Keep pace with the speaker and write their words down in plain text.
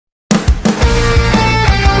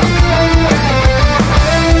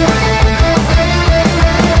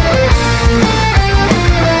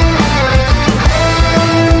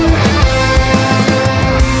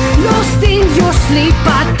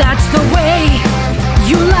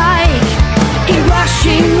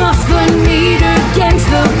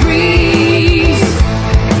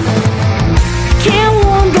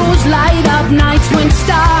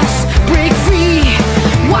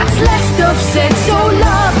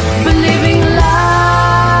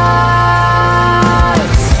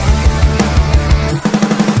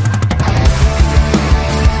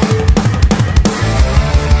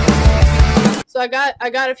I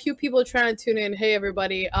got a few people trying to tune in. Hey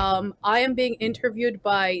everybody. I am being interviewed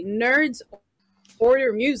by Nerds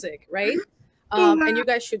Order Music, right? And you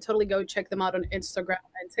guys should totally go check them out on Instagram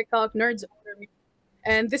and TikTok, Nerds Order Music.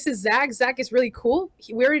 And this is Zach. Zach is really cool.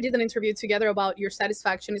 We already did an interview together about Your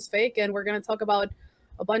Satisfaction is Fake, and we're gonna talk about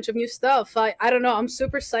a bunch of new stuff. I don't know. I'm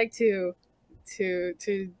super psyched to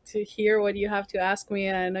hear what you have to ask me.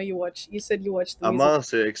 And I know you said you watched the I'm music.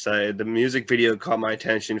 honestly excited. The music video caught my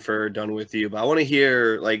attention for Done With You, but I want to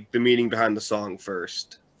hear like the meaning behind the song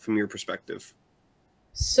first from your perspective.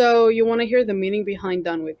 So you want to hear the meaning behind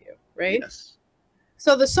Done With You, right? Yes.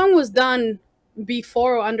 So the song was done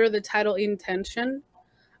before under the title Intention,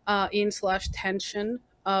 in/tension,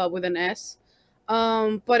 with an S.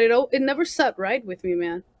 But it never sat right with me,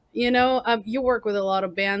 man. You work with a lot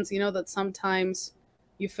of bands. You know that sometimes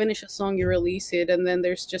you finish a song, you release it, and then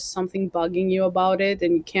there's just something bugging you about it,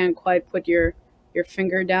 and you can't quite put your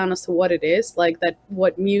finger down as to what it is. Like that,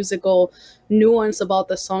 what musical nuance about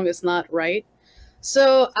the song is not right.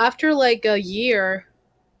 So after like a year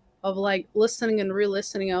of like listening and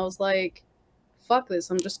re-listening, I was like, "Fuck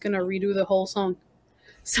this! I'm just gonna redo the whole song."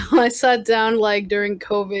 So I sat down like during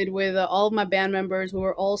COVID with all of my band members. We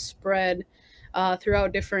were all spread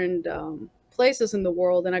throughout different places in the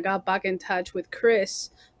world, and I got back in touch with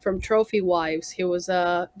Chris from Trophy Wives. He was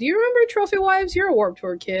Do you remember Trophy Wives? You're a Warped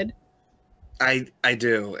Tour kid. I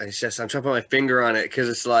do. It's just I'm trying to put my finger on it because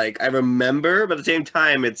it's like I remember, but at the same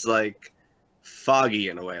time, it's like foggy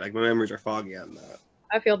in a way. Like my memories are foggy on that.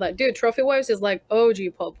 I feel that, dude. Trophy Wives is like OG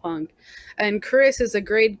pop punk, and Chris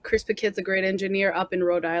Paquette's a great engineer up in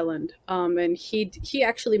Rhode Island. And he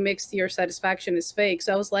actually mixed Your Satisfaction is Fake.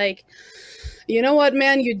 So I was like, you know what,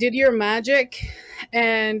 man, you did your magic,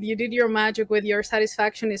 and you did your magic with Your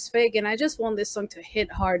Satisfaction is Fake, and I just want this song to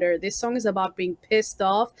hit harder. This song is about being pissed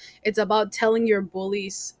off. It's about telling your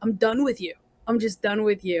bullies, I'm done with you. I'm just done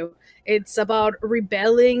with you. It's about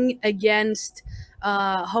rebelling against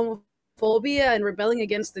homophobia and rebelling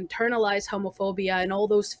against internalized homophobia and all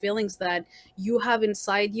those feelings that you have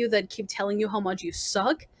inside you that keep telling you how much you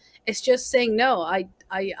suck. It's just saying, no, I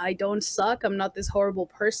don't suck. I'm not this horrible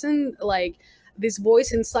person. Like, this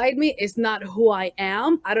voice inside me is not who I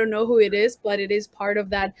am. I don't know who it is, but it is part of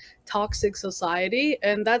that toxic society.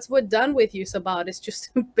 And that's what Done With You's about. It's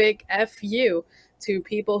just a big F you to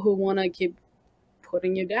people who want to keep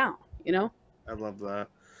putting you down, you know? I love that.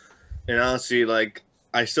 And honestly, like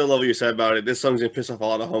I still love what you said about it. This song's gonna piss off a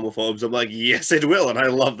lot of homophobes. I'm like, yes, it will, and I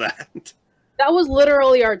love that. That was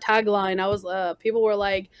literally our tagline. I was People were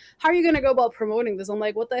like, how are you going to go about promoting this? I'm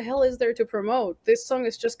like, what the hell is there to promote? This song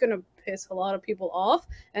is just going to piss a lot of people off,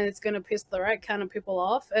 and it's going to piss the right kind of people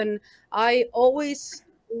off. And I always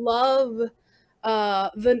love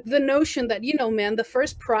the notion that, man, the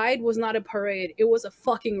first Pride was not a parade, it was a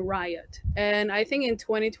fucking riot. And I think in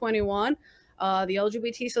 2021, the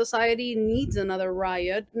LGBT society needs another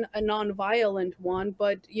riot, a non-violent one.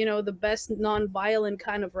 But the best non-violent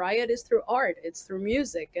kind of riot is through art. It's through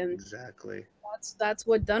music, and Exactly. that's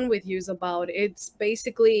what Done With You is about. It's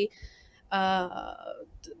basically uh,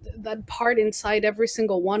 that part inside every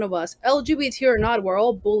single one of us, LGBT or not. We're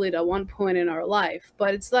all bullied at one point in our life,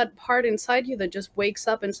 but it's that part inside you that just wakes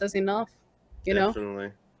up and says enough. You know.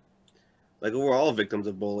 Definitely. Like we're all victims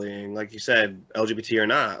of bullying. Like you said, LGBT or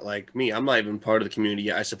not. Like me, I'm not even part of the community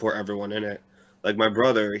yet. I support everyone in it. Like my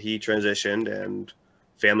brother, he transitioned and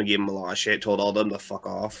family gave him a lot of shit, told all them to fuck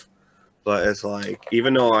off. But it's like,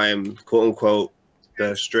 even though I'm quote unquote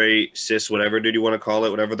the straight, cis, whatever dude you want to call it,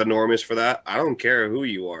 whatever the norm is for that, I don't care who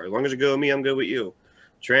you are. As long as you're good with me, I'm good with you.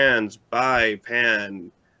 Trans, bi,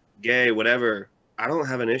 pan, gay, whatever. I don't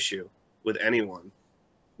have an issue with anyone.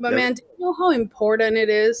 But Never. man, do you know how important it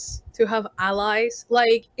is to have allies?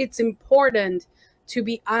 Like, it's important to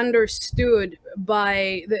be understood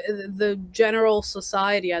by the general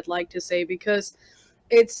society, I'd like to say, because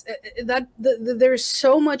it's there's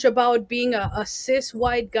so much about being a cis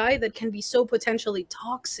white guy that can be so potentially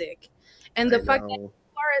toxic. And I the fact that know. you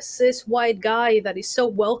are a cis white guy that is so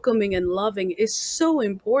welcoming and loving is so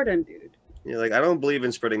important, dude. Yeah, like I don't believe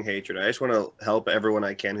in spreading hatred. I just want to help everyone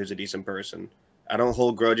I can who's a decent person. I don't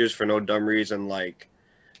hold grudges for no dumb reason like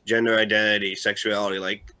gender identity, sexuality.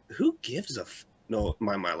 Like who gives a no?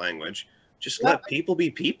 Mind my language. Just Yeah. let people be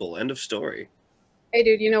people. End of story. Hey,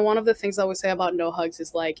 dude, one of the things I always say about no hugs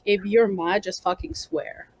is like, if you're mad, just fucking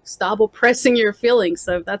swear. Stop oppressing your feelings.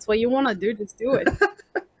 So if that's what you want to do, just do it.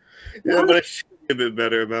 Yeah, but I should be a bit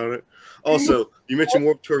better about it. Also, you mentioned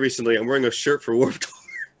Warped Tour recently. I'm wearing a shirt for Warped Tour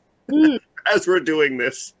Mm, is as we're doing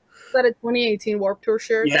this. that a 2018 Warped Tour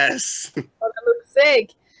shirt? Yes. Oh, that looks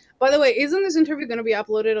sick. By the way, isn't this interview going to be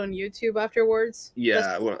uploaded on YouTube afterwards?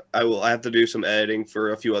 Yeah, well, I will. I have to do some editing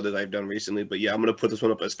for a few others I've done recently, but yeah, I'm gonna put this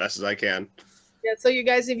one up as fast as I can. Yeah, so you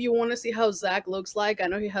guys, if you want to see how Zach looks like, I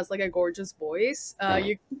know he has like a gorgeous voice.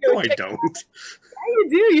 You can No, go I check. don't. Yeah, you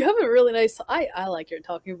do. You have a really nice. I like your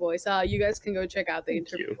talking voice. You guys can go check out the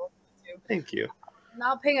Thank interview you. on YouTube. Thank you.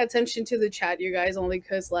 Not paying attention to the chat, you guys, only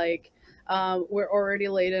because like we're already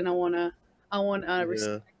late and I want Yeah.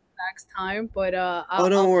 respect Zach's time. But Oh,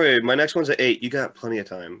 don't worry. My next one's at 8. You got plenty of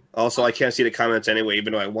time. Also, I can't see the comments anyway,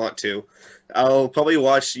 even though I want to. I'll probably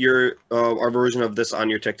watch your our version of this on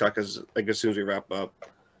your TikTok as soon as we wrap up.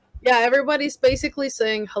 yeah, everybody's basically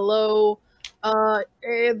saying hello.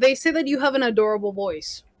 They say that you have an adorable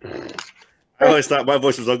voice. I always thought my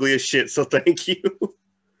voice was ugly as shit, so thank you.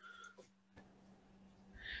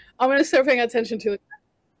 I'm gonna start paying attention to it.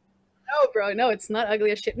 No, bro, no, it's not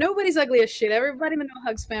ugly as shit. Nobody's ugly as shit. Everybody in the No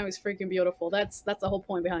Hugs fam is freaking beautiful. That's the whole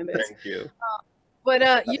point behind this. Thank you. But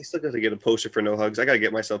I still got to get a poster for No Hugs. I gotta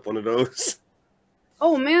get myself one of those.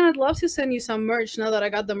 oh man, I'd love to send you some merch now that I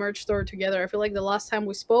got the merch store together. I feel like the last time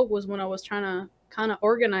we spoke was when I was trying to kind of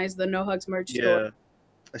organize the No Hugs merch store. Yeah.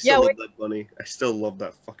 I still love that bunny. I still love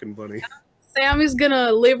that fucking bunny. Sam is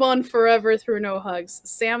gonna live on forever through No Hugs.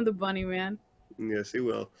 Sam the bunny, man. Yes, he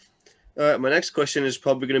will. All right, my next question is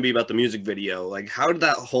probably going to be about the music video. Like, how did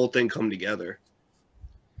that whole thing come together?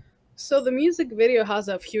 So the music video has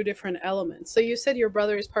a few different elements. So you said your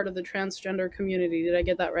brother is part of the transgender community. Did I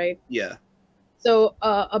get that right? Yeah. So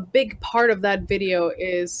a big part of that video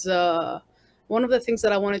is one of the things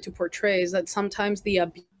that I wanted to portray is that sometimes the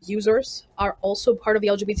abusers are also part of the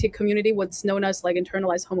LGBT community, what's known as like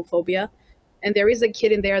internalized homophobia. And there is a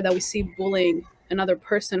kid in there that we see bullying another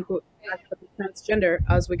person who is actually transgender,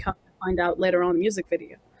 as we come to find out later on in the music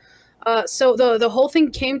video. So the whole thing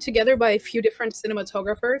came together by a few different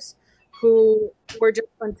cinematographers who were just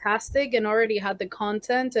fantastic and already had the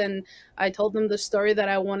content, and I told them the story that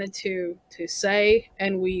I wanted to say,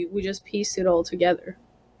 and we just pieced it all together.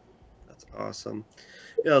 That's awesome.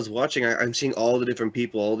 Yeah, I was watching. I'm seeing all the different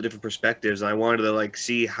people, all the different perspectives, and I wanted to like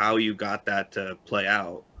see how you got that to play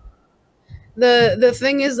out. The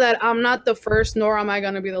thing is that I'm not the first, nor am I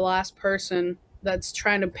going to be the last person that's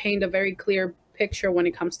trying to paint a very clear picture when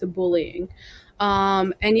it comes to bullying.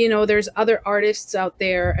 And you know, there's other artists out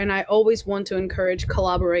there, and I always want to encourage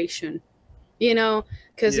collaboration. You know,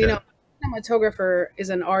 because you know, cinematographer is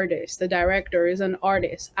an artist, the director is an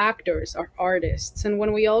artist, actors are artists, and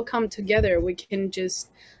when we all come together, we can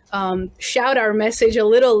just shout our message a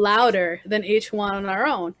little louder than each one on our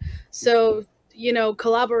own. So you know,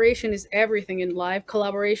 collaboration is everything in life.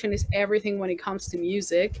 Collaboration is everything when it comes to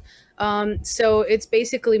music. So it's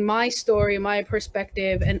basically my story, my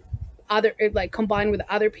perspective, and other like combined with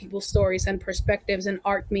other people's stories and perspectives and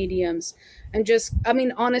art mediums. And just, I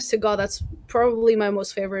mean, honest to God, that's probably my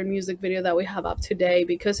most favorite music video that we have up today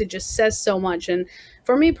because it just says so much. And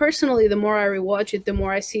for me personally, the more I rewatch it, the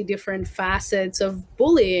more I see different facets of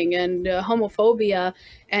bullying and homophobia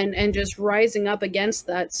and just rising up against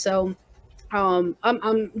that. So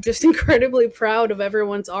I'm just incredibly proud of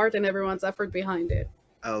everyone's art and everyone's effort behind it.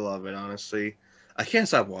 I love it, honestly. I can't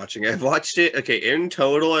stop watching. I've watched it. Okay, in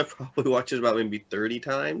total, I've probably watched it about maybe 30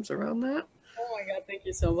 times around that. Oh my God, thank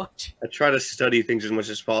you so much. I try to study things as much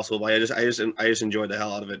as possible, but I just enjoy the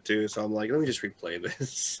hell out of it too. So I'm like, let me just replay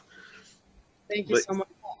this. Thank you so much.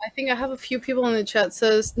 I think I have a few people in the chat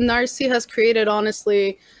says Narcy has created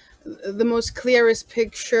honestly the most clearest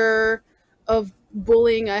picture of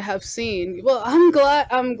bullying I have seen. Well, I'm glad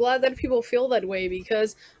that people feel that way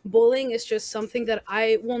because bullying is just something that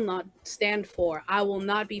I will not stand for. I will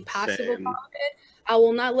not be passive about it. I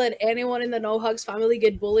will not let anyone in the No Hugs family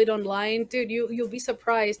get bullied online. Dude, you'll be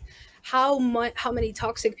surprised how many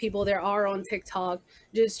toxic people there are on TikTok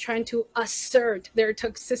just trying to assert their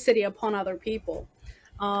toxicity upon other people.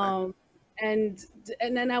 And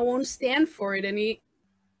then I won't stand for it. And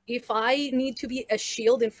if I need to be a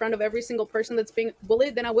shield in front of every single person that's being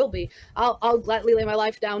bullied, then I will be. I'll gladly lay my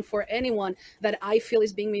life down for anyone that I feel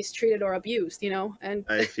is being mistreated or abused, you know? And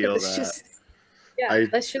I feel that. Just, yeah,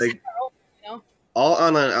 that's just, you know? All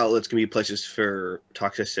online outlets can be places for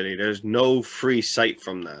toxicity. There's no free site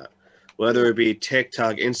from that. Whether it be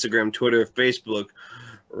TikTok, Instagram, Twitter, Facebook,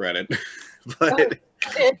 Reddit. But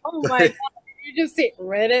oh my God, you just say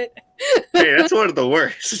Reddit? Hey, that's one of the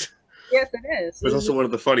worst. Yes, it is. But it's also one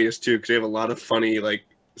of the funniest too, because they have a lot of funny like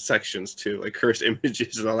sections too, like cursed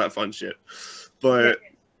images and all that fun shit. But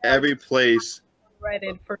every place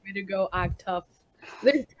Reddit for me to go act tough.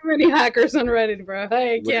 There's too many hackers on Reddit, bro.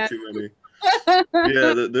 I can't. Too many.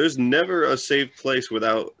 Yeah, there's never a safe place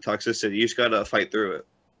without toxicity. You just gotta fight through it.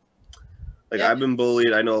 Like, Yeah. I've been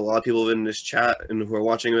bullied. I know a lot of people in this chat and who are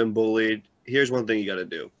watching have been bullied. Here's one thing you got to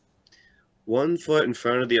do: one foot in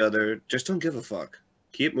front of the other. Just don't give a fuck.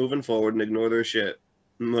 Keep moving forward and ignore their shit.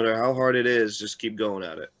 No matter how hard it is, just keep going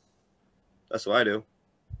at it. That's what I do.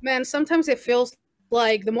 Man, sometimes it feels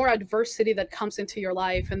like the more adversity that comes into your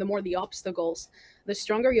life and the more the obstacles, the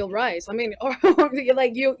stronger you'll rise. I mean, or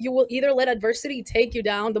like you will either let adversity take you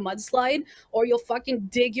down the mudslide, or you'll fucking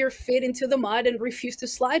dig your feet into the mud and refuse to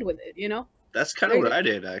slide with it. You know? That's kind of There's, what I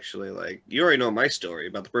did, actually. Like, you already know my story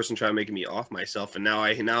about the person trying to make me off myself, and now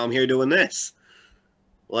I'm here doing this.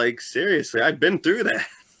 Like, seriously, I've been through that.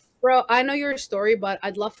 bro, I know your story, but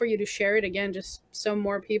I'd love for you to share it again, just so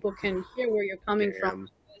more people can hear where you're coming from.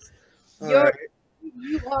 Damn. All You're right.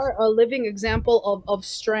 you are a living example of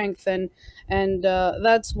strength, and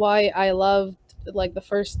that's why I loved like the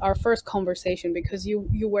first our first conversation, because you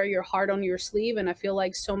wear your heart on your sleeve, and I feel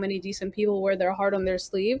like so many decent people wear their heart on their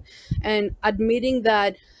sleeve, and admitting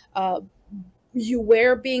that uh, you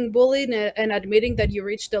were being bullied, and admitting that you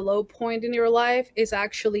reached a low point in your life is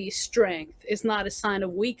actually strength. It's not a sign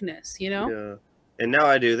of weakness, you know. Yeah. And now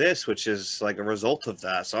I do this, which is like a result of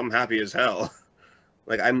that. So I'm happy as hell.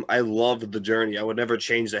 Like, I loved the journey. I would never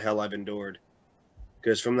change the hell I've endured.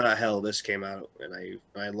 Because from that hell, this came out, and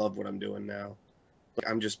I love what I'm doing now. Like,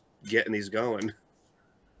 I'm just getting these going.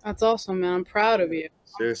 That's awesome, man. I'm proud of you. I'm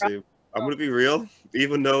proud. Seriously, I'm gonna be real.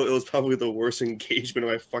 Even though it was probably the worst engagement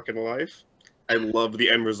of my fucking life, I love the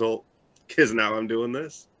end result. Because now I'm doing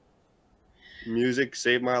this. Music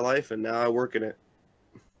saved my life, and now I work in it.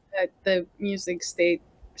 That the music state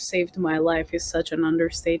saved my life is such an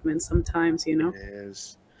understatement sometimes, you know? It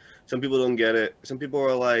is. Some people don't get it. Some people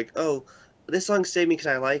are like, "Oh, this song saved me because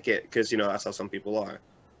I like it," because that's how some people are.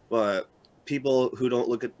 But people who don't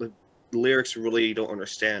look at the lyrics really don't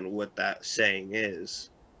understand what that saying is.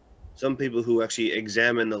 Some people who actually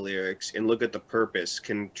examine the lyrics and look at the purpose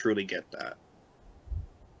can truly get that.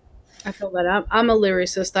 I feel that I'm a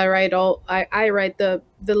lyricist. I write the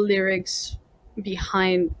lyrics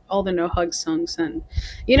behind all the No Hug songs, and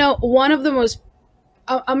one of the most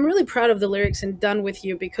I'm really proud of the lyrics in Done With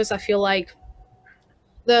You, because I feel like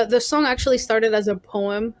the song actually started as a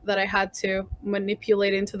poem that I had to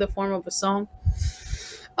manipulate into the form of a song.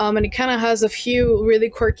 And it kind of has a few really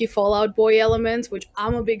quirky Fall Out Boy elements, which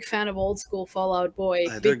I'm a big fan of old school Fall Out Boy.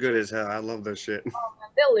 They're good as hell. I love their shit.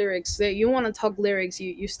 The lyrics, you want to talk lyrics,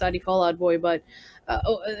 you study Fall Out Boy, but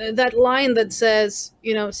that line that says,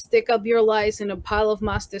 stick up your lies in a pile of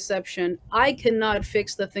mass deception. I cannot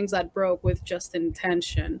fix the things that broke with just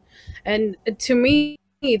intention. And to me,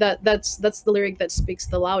 that's the lyric that speaks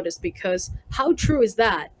the loudest, because how true is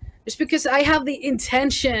that? Just because I have the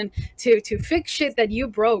intention to fix shit that you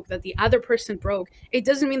broke, that the other person broke, it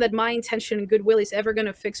doesn't mean that my intention and goodwill is ever going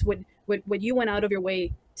to fix what you went out of your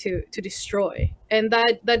way to destroy. And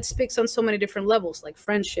that speaks on so many different levels, like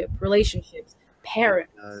friendship, relationships,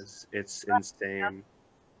 parents. It's insane.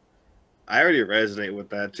 I already resonate with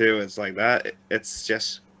that too. It's like that. It's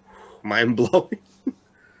just mind blowing.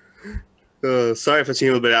 Sorry if I seem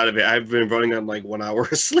a little bit out of it. I've been running on like 1 hour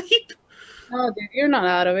of sleep. No, dude, you're not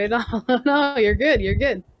out of it. No, you're good. You're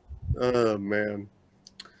good. Oh man.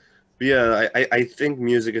 But yeah, I think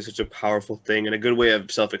music is such a powerful thing and a good way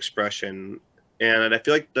of self-expression. And I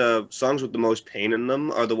feel like the songs with the most pain in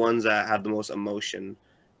them are the ones that have the most emotion,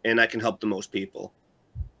 and that can help the most people.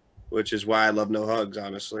 Which is why I love No Hugs,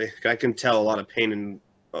 honestly. I can tell a lot of pain and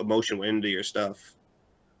emotion went into your stuff.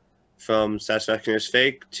 From Satisfaction is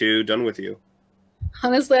Fake to Done With You.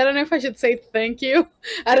 Honestly, I don't know if I should say thank you.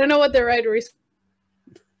 I don't know what the right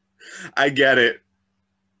I get it.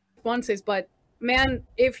 response is, but man,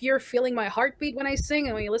 if you're feeling my heartbeat when I sing,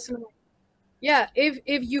 and when you listen to yeah, if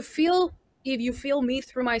you feel me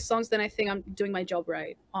through my songs, then I think I'm doing my job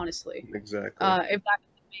right, honestly. Exactly. If that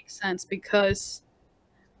makes sense, because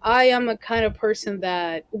I am a kind of person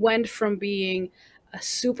that went from being a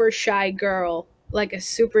super shy girl, like a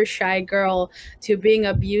super shy girl, to being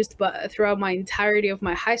abused but throughout my entirety of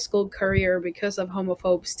my high school career because of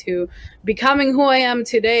homophobes, to becoming who I am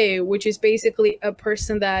today, which is basically a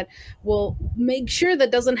person that will make sure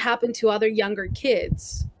that doesn't happen to other younger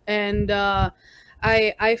kids. And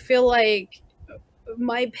I feel like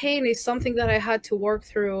my pain is something that I had to work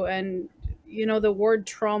through, and the word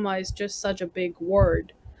trauma is just such a big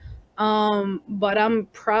word. But I'm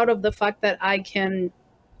proud of the fact that I can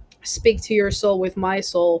speak to your soul with my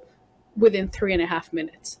soul within 3.5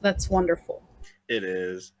 minutes. That's wonderful. It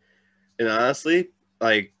is. And honestly,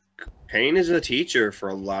 like, pain is a teacher for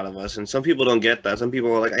a lot of us. And some people don't get that. Some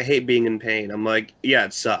people are like, I hate being in pain. I'm like, yeah,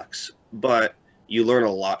 it sucks. But you learn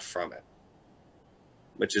a lot from it,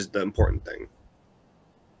 which is the important thing.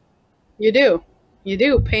 You do. You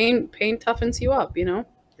do. Pain toughens you up, you know?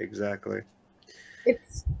 Exactly.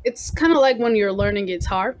 It's kind of like when you're learning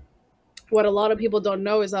guitar. What a lot of people don't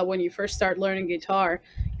know is that when you first start learning guitar,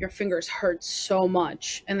 your fingers hurt so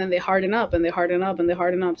much, and then they harden up and they harden up and they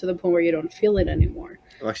harden up to the point where you don't feel it anymore.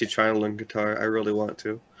 I'm actually trying to learn guitar. I really want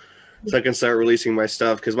to. So I can start releasing my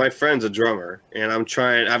stuff because my friend's a drummer and I'm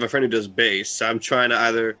trying. I have a friend who does bass. So I'm trying to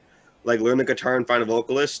either like learn the guitar and find a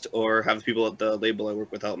vocalist, or have the people at the label I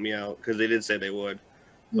work with help me out because they did say they would.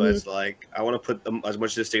 But Mhm. it's like I want to put as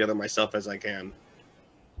much of this together myself as I can.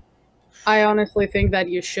 I honestly think that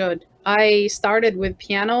you should. I started with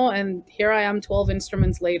piano, and here I am 12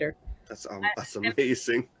 instruments later. That's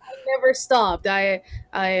amazing. Never stopped. I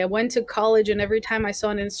went to college, and every time I saw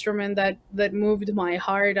an instrument that moved my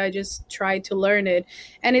heart, I just tried to learn it.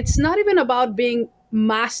 And it's not even about being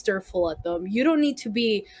masterful at them. You don't need to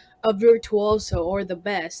be a virtuoso or the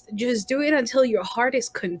best. Just do it until your heart is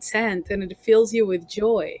content and it fills you with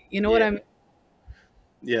joy. You know what I mean? Yeah.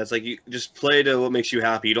 Yeah, it's like you just play to what makes you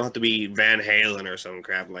happy. You don't have to be Van Halen or some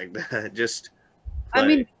crap like that. Just I play.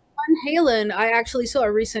 mean, Van Halen, I actually saw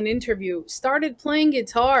a recent interview, started playing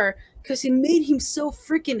guitar because it made him so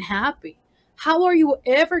freaking happy. How are you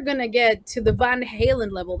ever gonna get to the Van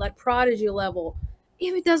Halen level, that prodigy level,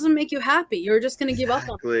 if it doesn't make you happy? You're just gonna give up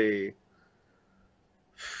on Exactly.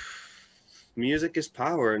 Music is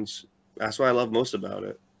power, and that's what I love most about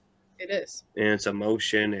it. it. It is. And it's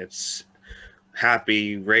emotion. It's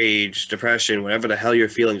happy, rage, depression, whatever the hell you're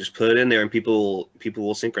feeling. Just put it in there, and people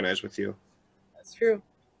will synchronize with you. That's true.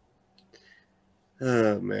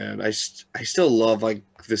 Oh man, I still love like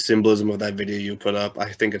the symbolism of that video you put up.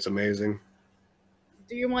 I think it's amazing.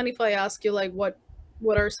 Do you mind if I ask you like what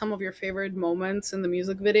are some of your favorite moments in the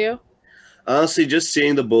music video? Honestly, just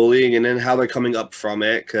seeing the bullying and then how they're coming up from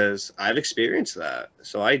it, because I've experienced that.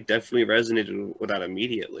 So I definitely resonated with that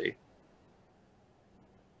immediately.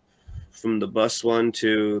 From the bus one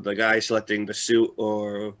to the guy selecting the suit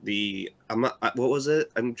or the I'm not, what was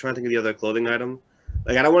it? I'm trying to think of the other clothing item.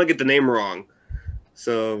 Like I don't want to get the name wrong,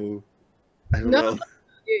 so I don't No, know.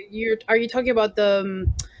 you're are you talking about the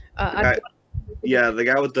The uh, guy, yeah, the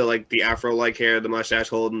guy with the like the afro like hair, the mustache,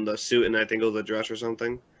 holding the suit, and I think it was a dress or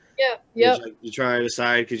something. yeah, It's yep. like you try to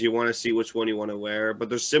decide because you want to see which one you want to wear, but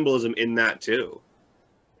there's symbolism in that too.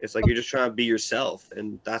 It's like you're just trying to be yourself,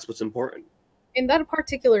 and that's what's important. In that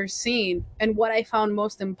particular scene, and what I found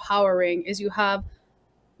most empowering is you have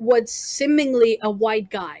what's seemingly a white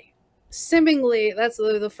guy. Seemingly, that's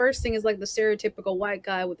the first thing is like the stereotypical white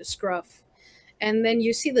guy with the scruff. And then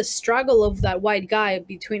you see the struggle of that white guy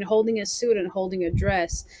between holding a suit and holding a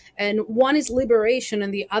dress. And one is liberation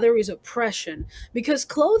and the other is oppression. Because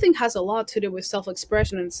clothing has a lot to do with self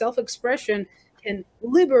expression, and self expression can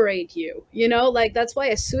liberate you. You know, like that's why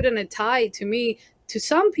a suit and a tie to me, to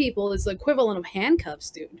some people, is the equivalent of handcuffs,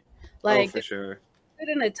 dude. Oh, Like for sure. suit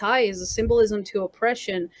and a tie is a symbolism to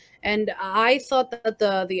oppression, and I thought that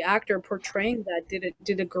the actor portraying that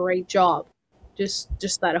did a great job.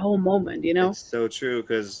 Just that whole moment, you know. It's so true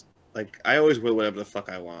because like I always wear whatever the fuck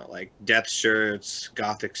I want, like death shirts,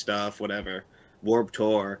 gothic stuff, whatever, Warped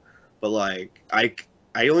Tour. But like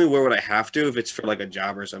I only wear what I have to if it's for like a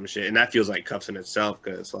job or some shit, and that feels like cuffs in itself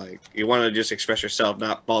because like you want to just express yourself,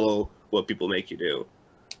 not follow what people make you do.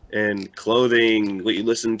 And clothing, what you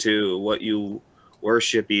listen to, what you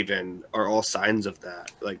worship, even are all signs of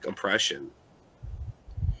that, like oppression.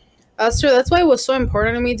 That's true. That's why it was so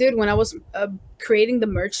important to me, dude. When I was creating the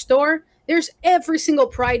merch store, there's every single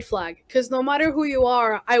pride flag because no matter who you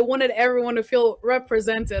are, I wanted everyone to feel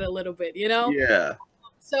represented a little bit, you know. Yeah,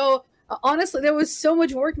 So honestly, there was so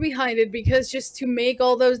much work behind it because just to make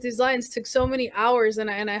all those designs took so many hours, and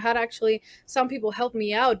I had actually some people help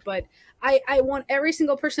me out. But I want every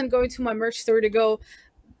single person going to my merch store to go,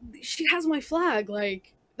 she has my flag,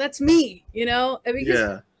 like that's me, you know, and because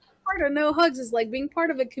yeah. part of No Hugs is like being part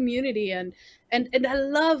of a community, and I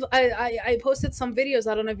love I posted some videos,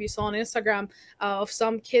 I don't know if you saw on Instagram, of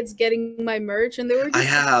some kids getting my merch, and they were I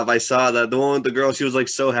just like, have. I saw that. The one with the girl, she was like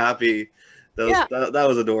so happy. yeah. That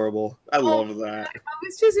was adorable. I Oh, love that.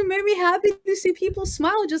 it's just it made me happy to see people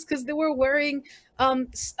smile just because they were wearing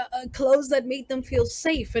clothes that made them feel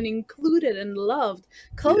safe and included and loved.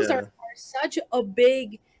 Clothes Yeah, are such a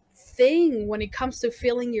big thing when it comes to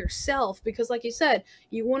feeling yourself because, like you said,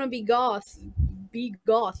 you want to be goth.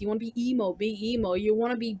 You want to be emo. You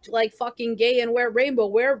want to be like fucking gay and wear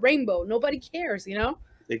rainbow. Nobody cares, you know.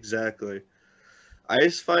 exactly. I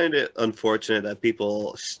just find it unfortunate that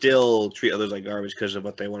people still treat others like garbage because of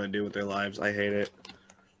what they want to do with their lives. I hate it.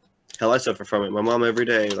 Hell, I suffer from it. My mom every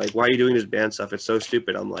day, like, why are you doing this band stuff? It's so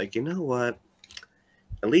stupid. I'm like, you know what?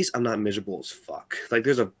 at least I'm not miserable as fuck. Like,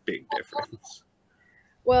 there's a big difference.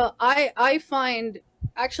 Well, I find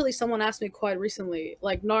actually someone asked me quite recently,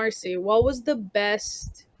 like, Narcy, what was the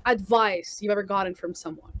best advice you've ever gotten from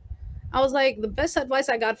someone? I was like, the best advice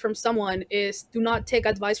I got from someone is do not take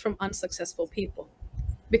advice from unsuccessful people,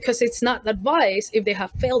 because it's not advice if they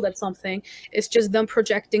have failed at something. It's just them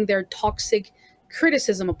projecting their toxic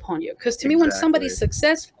criticism upon you. Because to me, when somebody's Exactly.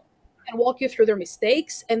 successful, they can walk you through their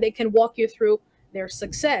mistakes and they can walk you through their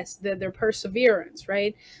success, their perseverance,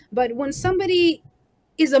 right? But when somebody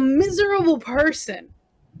is a miserable person,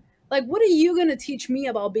 like, what are you going to teach me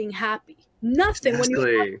about being happy? Nothing, when you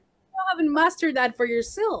Exactly. haven't mastered that for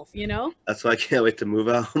yourself, you know? That's why I can't wait to move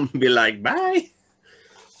out and be like, bye.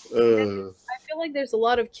 I feel like there's a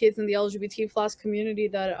lot of kids in the LGBT plus community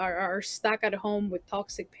that are stuck at home with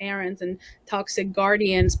toxic parents and toxic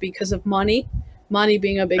guardians because of money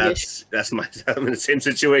being a big issue. That's my. I'm in the same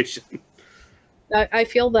situation. I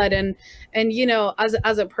feel that, and you know,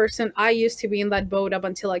 as a person, I used to be in that boat up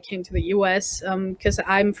until I came to the U.S. Because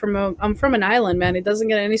I'm from an island, man. It doesn't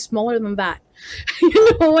get any smaller than that.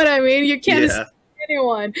 You know what I mean? You can't Yeah.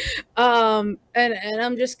 anyone. And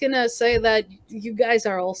I'm just gonna say that you guys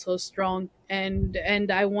are also strong,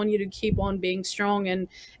 and I want you to keep on being strong, and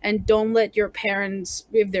don't let your parents,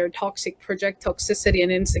 if they're toxic, project toxicity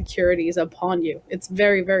and insecurities upon you. It's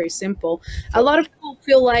very, very simple. A lot of people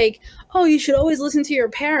feel like, oh, you should always listen to your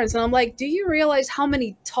parents, and I'm like, do you realize how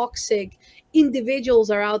many toxic individuals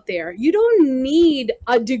are out there? You don't need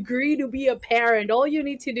a degree to be a parent. All you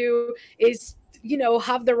need to do is, you know,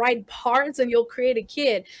 have the right parts and you'll create a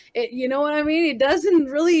kid. You know what I mean? It doesn't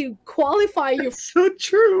really qualify you So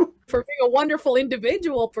true. for being a wonderful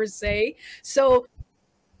individual per se. So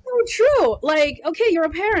true. Like, okay, you're a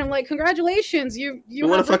parent. Like, congratulations, you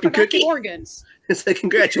Want a have fucking reproductive cookie? organs. It's like,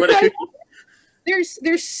 congrats. You want a cookie?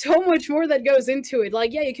 There's so much more that goes into it.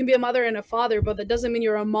 Like, yeah, you can be a mother and a father, but that doesn't mean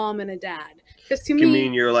you're a mom and a dad. Because to Can me,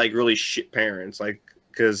 mean you're like really shit parents. Like,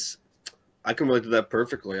 because I can relate to that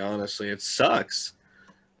perfectly. Honestly, it sucks.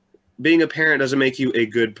 Being a parent doesn't make you a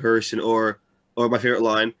good person. Or my favorite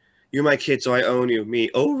line: "You're my kid, so I own you." Me.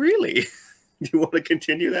 Oh, really? You want to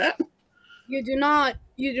continue that? you do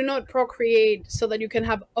not procreate so that you can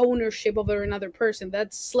have ownership over another person.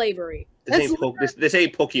 That's slavery. That's This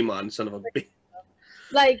ain't Pokemon, son of a bitch.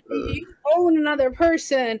 like, you own another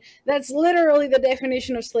person. That's literally the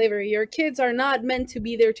definition of slavery. Your kids are not meant to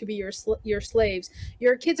be there to be your slaves.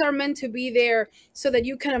 Your kids are meant to be there so that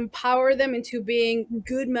you can empower them into being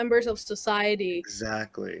good members of society.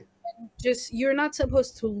 Exactly. Just, you're not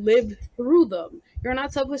supposed to live through them. You're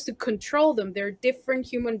not supposed to control them. They're different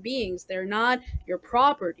human beings. They're not your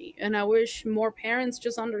property. And I wish more parents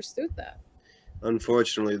just understood that.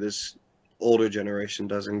 Unfortunately, this older generation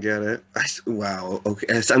doesn't get it. Wow.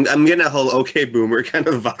 Okay. So I'm getting a whole okay boomer kind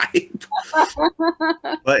of vibe.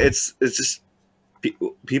 But it's just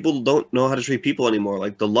people don't know how to treat people anymore.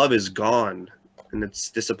 Like, the love is gone, and it's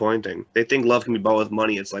disappointing. They think love can be bought with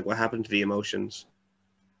money. It's like, what happened to the emotions?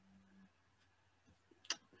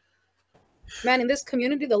 Man, in this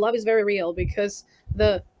community, the love is very real, because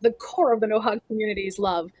the core of the No Hug community is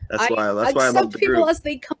love. That's I why I love accept the people group. as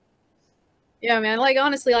they come. Yeah, man. Like,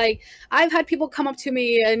 honestly, like, I've had people come up to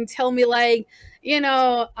me and tell me, like, you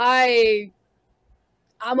know, I'm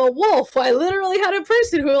a wolf. I literally had a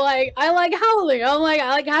person who, like, I like howling. I'm like, I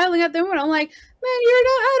like howling at the moon. I'm like, man, you're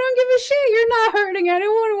not. I don't give a shit. You're not hurting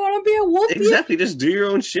anyone. You want to be a wolf? Exactly. Just do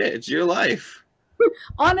your own shit. It's your life.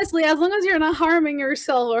 Honestly, as long as you're not harming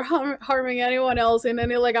yourself or harming anyone else in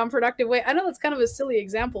any, like, unproductive way. I know that's kind of a silly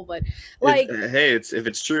example, but, like, Hey, if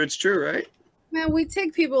it's true, it's true, right? man, we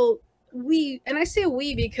take people. And I say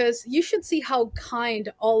we because you should see how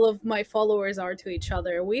kind all of my followers are to each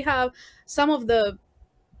other. We have some of the,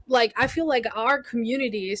 like, I feel like our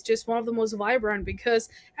community is just one of the most vibrant, because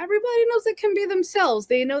everybody knows they can be themselves.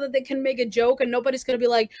 They know that they can make a joke and nobody's gonna be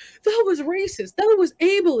like, that was racist, that was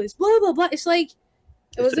ableist, blah blah blah. It's like,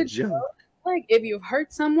 it It's was a a joke. like, if you've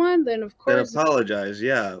hurt someone, then of Then course. apologize.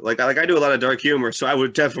 Yeah, like I do a lot of dark humor, so I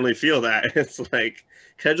would definitely feel that. It's like,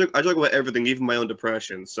 I joke about everything, even my own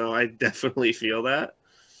depression. So I definitely feel that.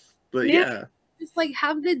 But Yeah, yeah, just, like,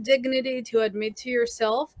 have the dignity to admit to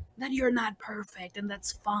yourself that you're not perfect, and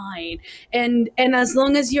that's fine. And as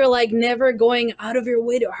long as you're, like, never going out of your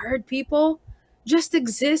way to hurt people, just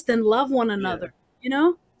exist and love one yeah, another, you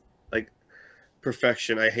know? like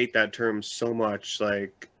perfection. I hate that term so much.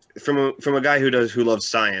 Like, from a guy who loves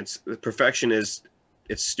science, perfection is,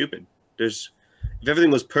 it's stupid. There's If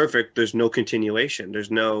everything was perfect, there's no continuation.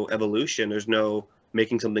 There's no evolution. There's no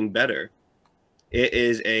making something better. It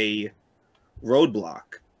is a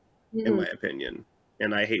roadblock, in Mhm. my opinion.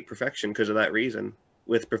 And I hate perfection because of that reason.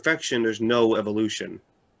 with perfection, there's no evolution,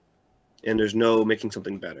 and there's no making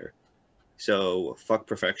something better. So fuck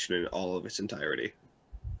perfection in all of its entirety.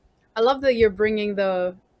 I love that you're bringing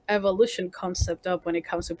the evolution concept up when it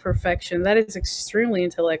comes to perfection. That is extremely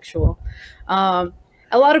intellectual. Um,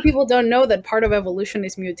 a lot of people don't know that part of evolution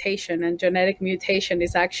is mutation, and genetic mutation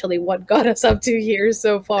is actually what got us up to here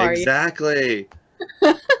so far. Exactly.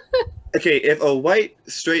 Okay, if a white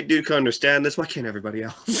straight dude can understand this, why can't everybody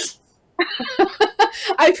else?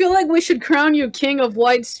 I feel like we should crown you king of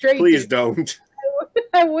white straight. Please dude. don't.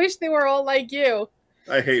 I wish they were all like you.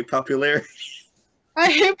 I hate popularity.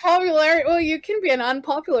 I hate popularity. Well, you can be an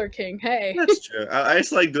unpopular king. Hey. That's true. I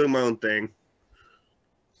just like doing my own thing.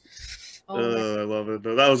 Oh, I love it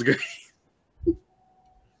though. That was great.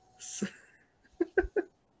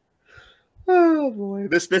 Oh boy,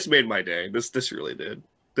 this made my day. This really did.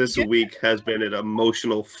 This week has been an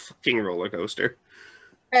emotional fucking roller coaster.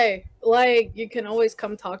 hey, like, you can always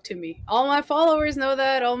come talk to me. All my followers know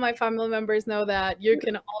that. All my family members know that. You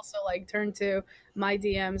can also, like, turn to my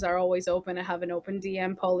DMs are always open. I have an open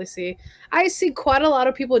DM policy. I see quite a lot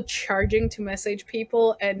of people charging to message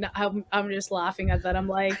people, and I'm just laughing at that. I'm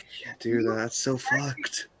like, I can't do that. That's so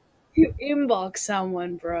fucked. you inbox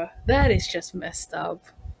someone, bruh. That is just messed up.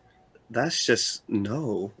 That's just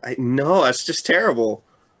no. No, that's just terrible.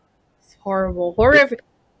 It's horrible. Horrific.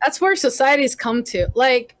 That's where society's come to.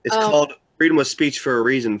 Like, It's called freedom of speech for a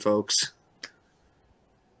reason, folks.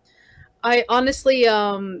 I honestly,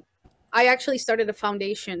 I actually started a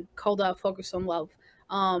foundation called Focus on Love.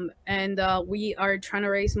 And we are trying to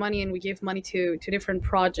raise money, and we give money to different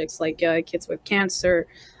projects like Kids with Cancer,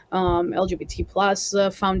 LGBT plus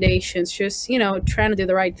foundations, just, trying to do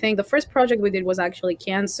the right thing. The first project we did was actually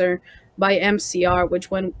Cancer by MCR, which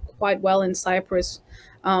went quite well in Cyprus.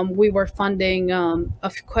 We were funding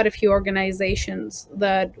quite a few organizations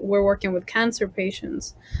that were working with cancer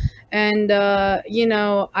patients. And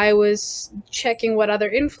I was checking what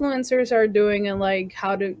other influencers are doing, and like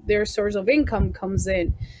how their source of income comes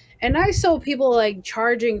in. And I saw people like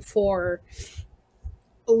charging for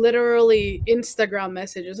literally Instagram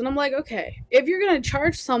messages, and I'm like, okay, if you're gonna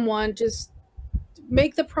charge someone, just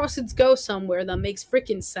make the proceeds go somewhere that makes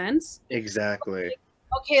freaking sense. Exactly.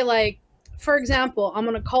 Okay, like, for example, I'm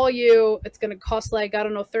gonna call you, it's gonna cost like, I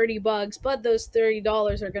don't know, $30, but those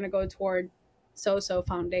 $30 are gonna go toward so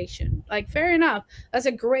foundation. Like, fair enough, that's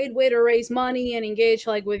a great way to raise money and engage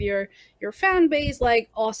like with your fan base. Like,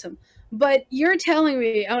 awesome. But you're telling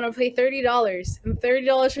me I'm gonna pay $30, and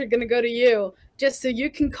 $30 are gonna go to you just so you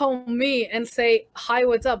can call me and say hi,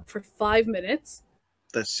 what's up, for 5 minutes?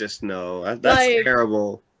 That's just no. That's Like,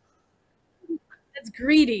 terrible. that's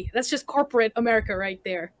greedy. That's just corporate America right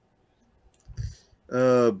there.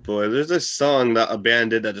 Oh boy, there's this song that a band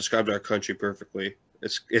did that described our country perfectly.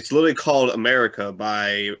 It's literally called "America"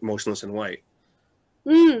 by Motionless in White.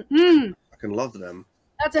 Mm-hmm. I can love them.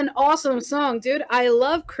 That's an awesome song, dude. I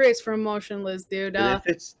love Chris from Motionless, dude. And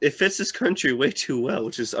it fits this country way too well,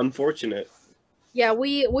 which is unfortunate. Yeah,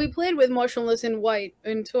 we played with Motionless in White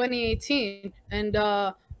in 2018, and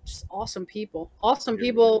just awesome people. Awesome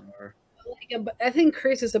people. Like, I think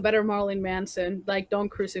Chris is a better Marilyn Manson. Like, don't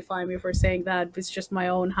crucify me for saying that. It's just my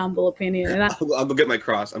own humble opinion. And I'll go get my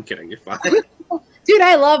cross. I'm kidding. You're fine. dude,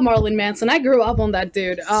 I love Marilyn Manson. I grew up on that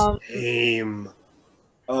dude. Same.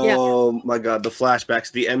 Oh my god, the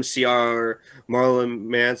flashbacks, the MCR, Marilyn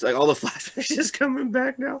Manson, like all the flashbacks just coming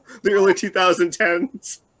back now. The early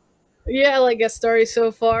 2010s. Yeah, like a story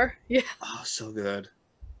so far. Yeah. Oh, so good.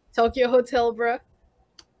 Tokyo Hotel, bro.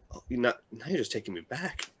 Oh, now you're just taking me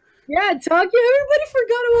back. Yeah, Tokyo. Everybody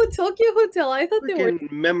forgot about Tokyo Hotel. I thought they were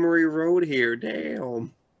Memory Road here.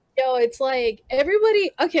 Damn. Yo, it's like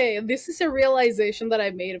everybody. Okay, this is a realization that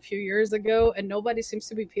I made a few years ago, and nobody seems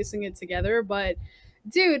to be piecing it together. But,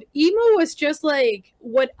 dude, emo was just like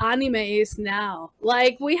what anime is now.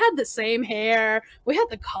 Like, we had the same hair, we had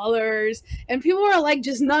the colors, and people are like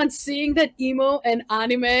just not seeing that emo and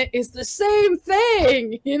anime is the same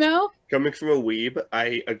thing, you know? Coming from a weeb,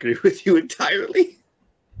 I agree with you entirely.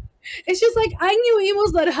 It's just like I knew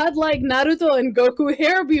emos that had like Naruto and Goku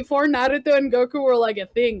hair before Naruto and Goku were like a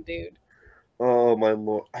thing, dude. Oh my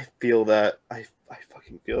lord, I feel that. I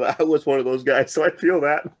fucking feel that. I was one of those guys, so I feel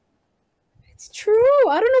that. It's true.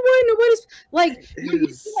 I don't know why nobody's like,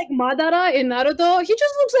 you see like Madara in Naruto. He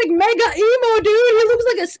just looks like mega emo, dude. He looks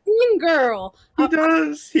like a scene girl. He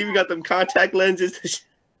does. He even got them contact lenses.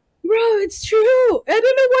 Bro, it's true. I don't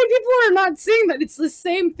know why people are not seeing that. It's the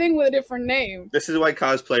same thing with a different name. This is why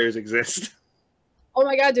cosplayers exist. Oh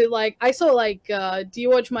my god, dude! Like, I saw like, do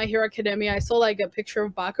you watch My Hero Academia? I saw like a picture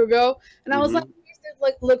of Bakugo, and I was like, he's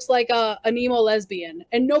like looks like an emo lesbian,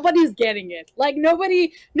 and nobody's getting it. Like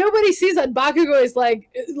nobody sees that Bakugo is like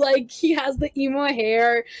he has the emo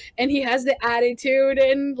hair and he has the attitude,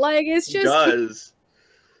 and like it's He just does.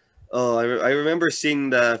 Oh, I remember seeing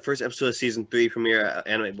the first episode of season 3 premiere at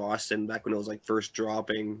Anime Boston back when it was like first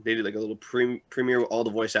dropping. They did like a little premiere with all the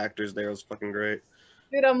voice actors there. It was fucking great.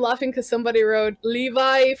 dude, I'm laughing because somebody wrote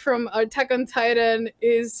Levi from Attack on Titan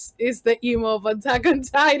is the emo of Attack on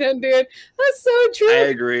Titan, dude. That's so I true.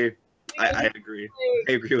 agree. I agree.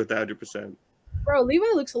 I agree with that 100%. Bro, Levi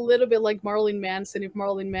looks a little bit like Marilyn Manson if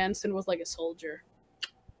Marilyn Manson was like a soldier.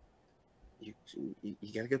 You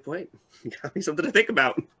got a good point. You got me something to think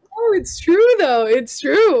about. Oh, it's true though. It's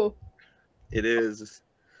true. It is.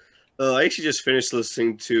 I actually just finished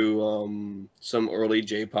listening to some early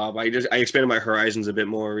J-pop. I expanded my horizons a bit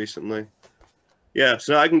more recently. Yeah,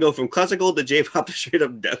 so now I can go from classical to J-pop to straight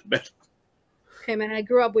up death metal. Okay, man, I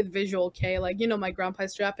grew up with Visual K. Like, you know, my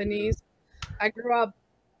grandpa's Japanese. I grew up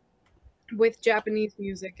with Japanese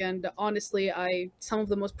music, and honestly, some of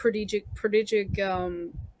the most prodigic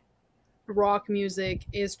rock music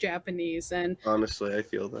is Japanese, and Honestly, I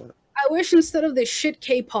feel that. I wish instead of this shit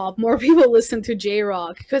K-pop, more people listen to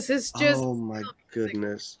J-rock because it's just Oh my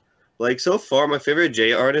goodness! Like so far, my favorite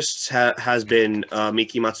J artist has been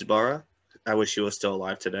Miki Matsubara. I wish she was still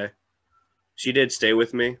alive today. She did "Stay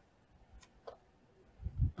with Me,"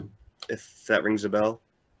 if that rings a bell.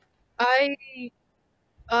 I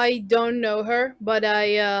I don't know her, but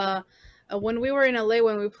I when we were in LA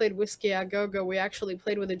when we played Whiskey a Go Go, we actually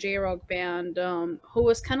played with a J rock band who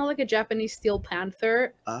was kind of like a Japanese Steel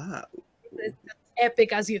Panther. Ah, It's as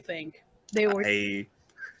epic as you think. They were I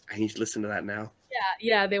need to listen to that now.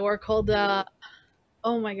 yeah they were called oh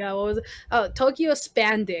my god, what was it? Oh, Tokyo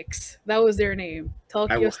Spandex. That was their name. I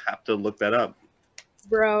Tokyo will have to look that up.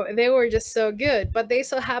 Bro, they were just so good. But they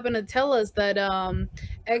so happen to tell us that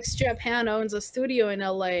X Japan owns a studio in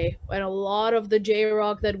LA, and a lot of the J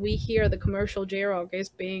rock that we hear, the commercial J rock, is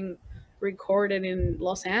being recorded in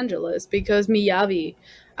Los Angeles because Miyavi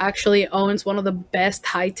actually owns one of the best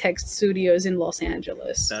high tech studios in Los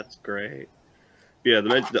Angeles. That's great. Yeah,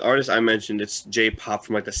 the artist I mentioned, it's J-pop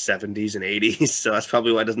from like the 70s and 80s, so that's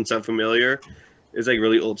probably why it doesn't sound familiar. It's like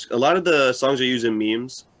really old. A lot of the songs are using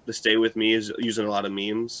memes. The "Stay with Me" is using a lot of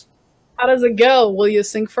memes. How does it go? Will you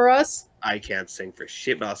sing for us? I can't sing for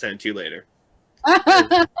shit, but I'll send it to you later.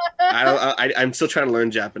 I'm still trying to learn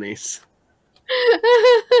Japanese.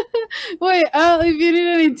 Wait, if you need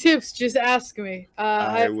any tips, just ask me.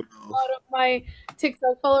 I will. A lot of my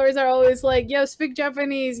TikTok followers are always like, "Yo, speak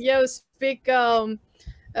Japanese. Yo, speak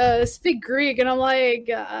Greek," and I'm like,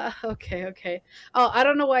 "Okay, okay." Oh, I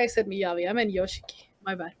don't know why I said Miyavi. I meant Yoshiki.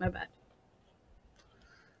 My bad. My bad.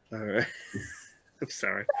 All right. I'm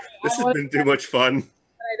sorry. This has been too much fun.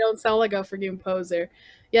 I don't sound like a freaking poser.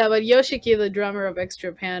 Yeah, but Yoshiki, the drummer of X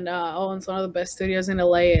Japan, owns one of the best studios in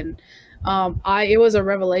LA, and I it was a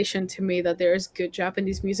revelation to me that there is good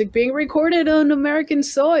Japanese music being recorded on American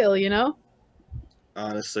soil. You know.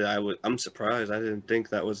 Honestly, I'm surprised. I didn't think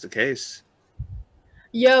that was the case.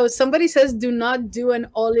 Yo, somebody says do not do an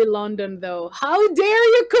Ollie London though. How dare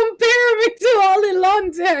you compare me to Ollie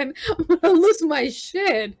London? I'm gonna lose my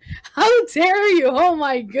shit. How dare you? Oh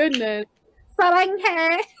my goodness.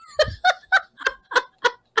 Saranghe.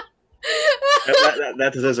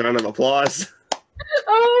 That deserves a round of applause.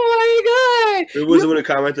 Oh my god. Who was the one who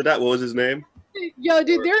commented that? What was his name? Yo,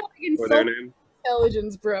 dude, they're like Or their insulting name?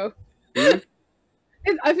 intelligence, bro. Hmm?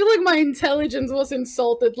 I feel like my intelligence was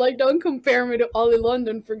insulted. Like, don't compare me to Ollie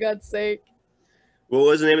London, for God's sake. What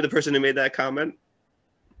was the name of the person who made that comment?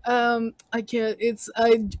 I can't. It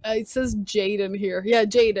says Jaden here. Yeah,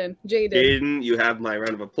 Jaden. Aiden, you have my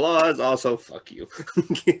round of applause. Also, fuck you.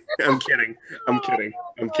 I'm kidding. I'm kidding.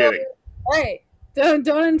 I'm kidding. Hey, don't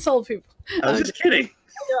insult people. I was just kidding.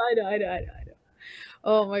 I know.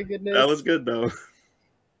 Oh my goodness. That was good though.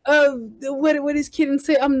 What is Kitten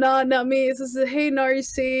say? I'm not me. It says, hey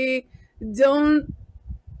Narcy, don't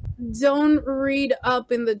read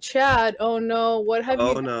up in the chat. Oh no, what have you?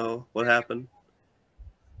 Oh no, what happened?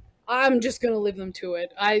 I'm just gonna leave them to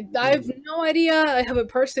it. I have no idea. I have a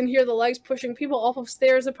person here that likes pushing people off of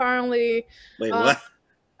stairs. Apparently, Wait, what?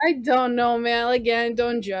 I don't know, man. Again,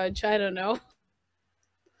 don't judge. I don't know.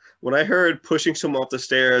 When I heard pushing someone off the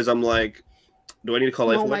stairs, I'm like, do I need to call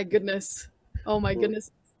Oh my goodness. Oh my goodness.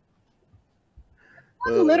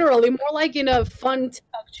 Literally, more like in a fun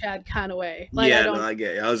TikTok chat kind of way. Like, yeah, no, I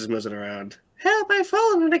get it. I was just messing around. Help! I've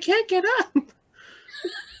fallen and I can't get up.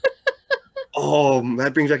 Oh,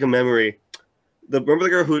 that brings back a memory.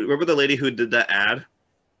 Remember the lady who did that ad?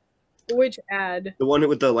 Which ad? The one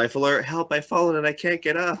with the life alert. Help! I've fallen and I can't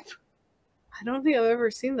get up. I don't think I've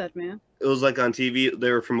ever seen that, man. It was like on TV.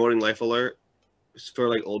 They were promoting Life Alert for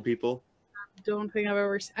like old people. Don't think I've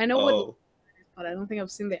ever seen. I know what, Oh, but I don't think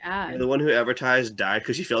I've seen the yeah, ad. the one who advertised died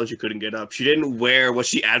because she felt she couldn't get up. She didn't wear what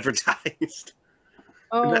she advertised.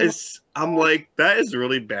 And that Oh, is, I'm like, that is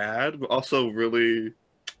really bad, but also really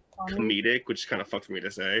funny. comedic, which is kind of fucked for me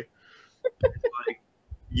to say. Like,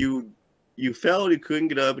 you you fell, you couldn't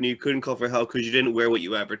get up, and you couldn't call for help because you didn't wear what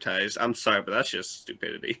you advertised. I'm sorry, but that's just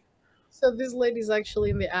stupidity. So this lady's actually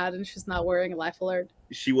in the ad, and she's not wearing a life alert.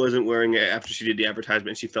 She wasn't wearing it after she did the advertisement,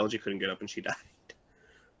 and she fell, and she couldn't get up, and she died.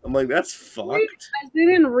 I'm like, that's Wait, fucked. is it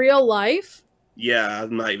in real life? Yeah,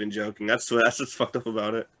 I'm not even joking. That's what's fucked up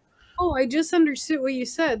about it. Oh, I just understood what you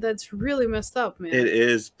said. That's really messed up, It man.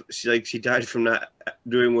 is. She died from not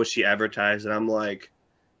doing what she advertised, and I'm like,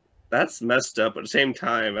 that's messed up. At the same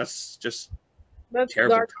time, that's just That's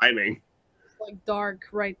terrible dark, timing. like dark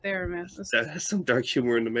right there, man. That has some dark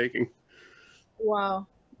humor in the making. Wow.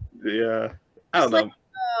 Yeah, I It's don't like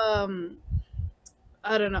know. um,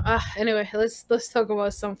 I don't know. Anyway, let's talk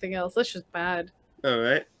about something else. That's just bad. All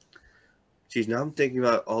right. Geez, now I'm thinking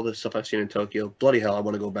about all the stuff I've seen in Tokyo. Bloody hell, I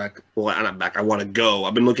want to go back. Well, I'm not back. I want to go.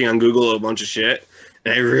 I've been looking on Google a bunch of shit,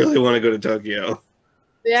 and I really want to go to Tokyo.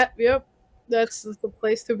 Yeah, yep. That's the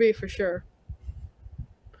place to be for sure.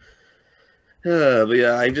 But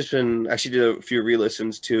yeah, I've just been actually did a few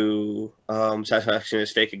re-listens to Satisfaction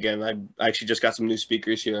is Fake again. I actually just got some new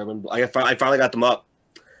speakers here. I finally got them up.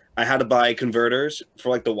 I had to buy converters for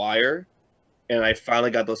like the wire, and I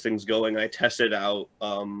finally got those things going. I tested out.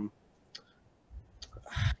 I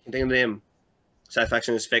can't think of the name.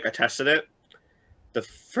 Satisfaction is Fake. I tested it. The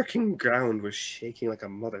freaking ground was shaking like a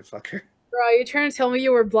motherfucker. Bro, you trying to tell me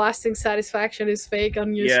you were blasting Satisfaction is Fake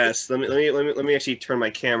on your Yes, let me actually turn my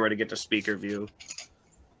camera to get the speaker view.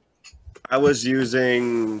 I was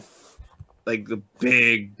using like the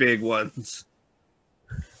big ones.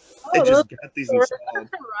 I Oh, just got these installed.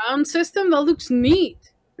 round system? That looks neat.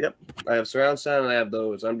 Yep, I have surround sound and I have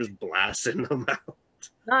those. I'm just blasting them out.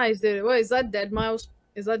 Nice, dude. Wait, is that Dead Mouse?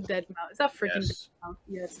 Is that Dead Mouse? Is that freaking Dead Yes, Mouse?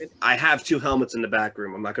 Yes, it. I have two helmets in the back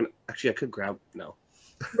room. I'm not gonna actually. I could grab no.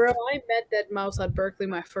 Bro, I met Dead Mouse at Berkeley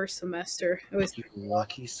my first semester. It was You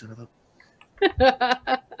lucky son of a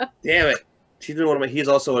damn it. He's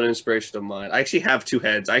also an inspiration of mine. I actually have two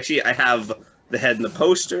heads. I have the head in the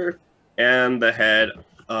poster and the head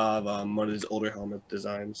of one of his older helmet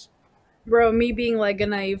designs. Bro, me being like a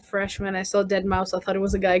naive freshman, I saw Dead Mouse. I thought it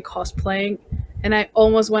was a guy cosplaying, and I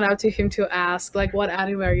almost went out to him to ask, like, what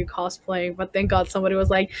anime are you cosplaying? But thank God somebody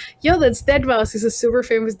was like, yo, that's Dead Mouse. He's a super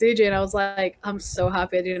famous DJ. And I was like, I'm so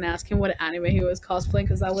happy I didn't ask him what anime he was cosplaying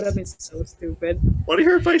because that would have been so stupid. Want to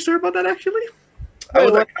hear a funny story about that, actually? I Wait,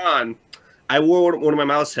 was what? at con. I wore one of my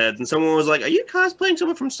mouse heads, and someone was like, are you cosplaying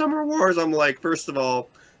someone from Summer Wars? I'm like, first of all,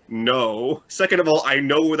 no. Second of all, I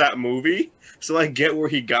know that movie, so I get where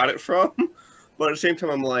he got it from. But at the same time,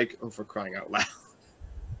 I'm like, oh, for crying out loud.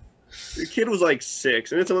 The kid was like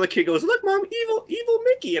 6, and then some other kid goes, look, Mom, evil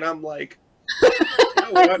Mickey. And I'm like, you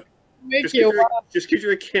know what? Make you Just because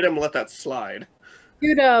you're a kid, I'm going to let that slide.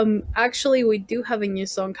 Dude, actually, we do have a new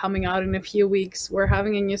song coming out in a few weeks. We're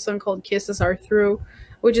having a new song called "Kisses Are Through,"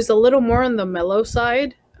 which is a little more on the mellow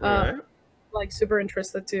side. All right. Like, super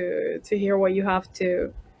interested to hear what you have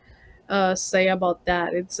to say about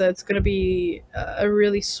that. It's gonna be a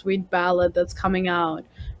really sweet ballad that's coming out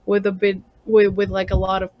with a bit with like a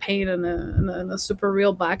lot of pain and a super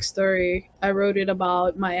real backstory. I wrote it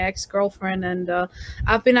about my ex girlfriend, and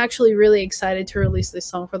I've been actually really excited to release this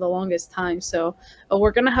song for the longest time. So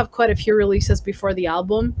we're gonna have quite a few releases before the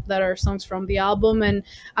album that are songs from the album, and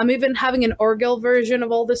I'm even having an orgel version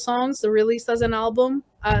of all the songs released as an album.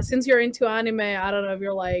 Since you're into anime, I don't know if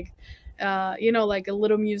you're like like a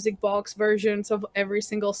little music box versions of every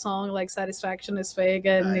single song, like Satisfaction is Fake. I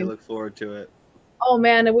And look forward to it. oh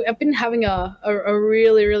man, I've been having a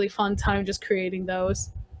really, really fun time just creating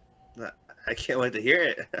those. I can't wait to hear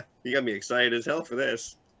it. You got me excited as hell for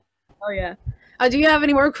this. Oh yeah. Do you have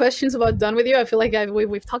any more questions about Done With You? I feel like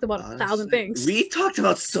we've talked about a thousand Honestly, things. we talked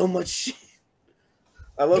about so much shit.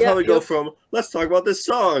 I love Yeah, how we go yep. from let's talk about this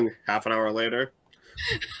song half an hour later.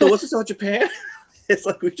 So what's this about Japan? It's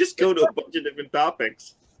like we just go to a bunch of different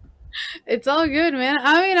topics. It's all good, man.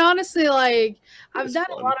 I mean, honestly, like I've It's done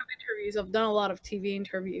a fun. lot of interviews. I've done a lot of TV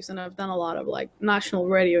interviews, and I've done a lot of like national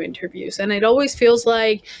radio interviews. And it always feels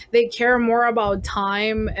like they care more about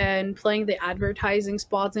time and playing the advertising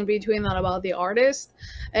spots in between than about the artist.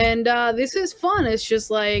 And this is fun. It's just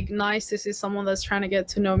like nice to see someone that's trying to get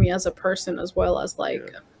to know me as a person as well as like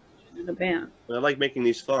Yeah. in a band. I like making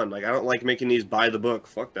these fun. Like I don't like making these by the book.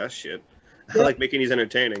 Fuck that shit. I Yeah. like making these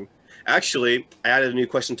entertaining. Actually, I added a new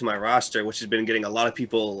question to my roster, which has been getting a lot of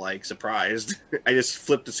people like surprised. I just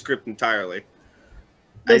flipped the script entirely.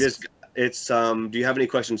 I This just it's do you have any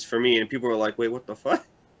questions for me? And people were like, wait, what the fuck?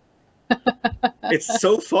 It's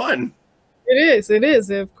so fun. it is. It is.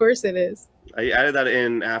 Of course, it is. I added that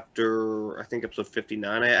in after I think episode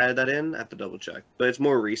 59. I added that in. I have to double check, but it's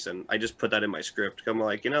more recent. I just put that in my script. I'm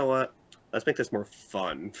like, you know what? Let's make this more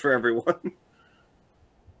fun for everyone.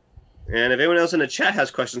 And if anyone else in the chat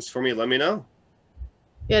has questions for me, let me know.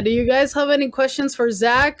 Yeah. Do you guys have any questions for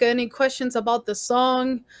Zach? Any questions about the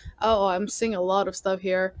song? Oh, I'm seeing a lot of stuff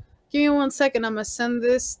here. Give me 1 second. I'm gonna send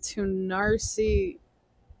this to Narcy.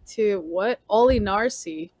 To what? Ollie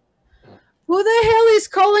Narcy. Who the hell is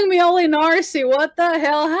calling me Ollie Narcy? What the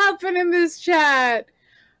hell happened in this chat?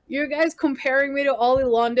 You guys comparing me to Ollie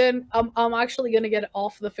London? I'm actually gonna get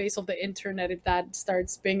off the face of the internet if that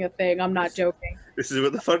starts being a thing. I'm not joking. This is where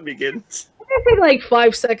the fun begins. It take like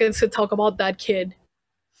 5 seconds to talk about that kid.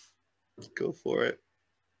 Go for it.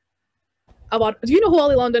 Do you know who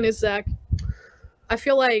Ollie London is, Zach? I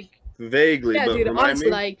feel like Vaguely, yeah, but dude. remind Honestly,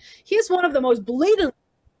 me. like he's one of the most blatant.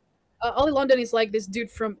 Ollie London is like this dude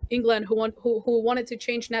from England who wanted to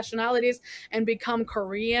change nationalities and become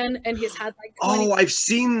Korean, and he's had like 20. Oh, I've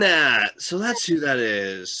seen that. So that's who that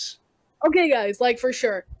is. Okay, guys, like for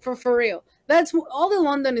sure, for real. That's Ollie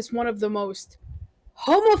London is one of the most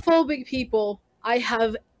homophobic people I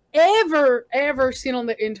have ever seen on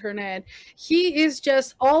the internet. He is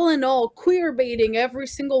just all in all queer baiting every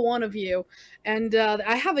single one of you. And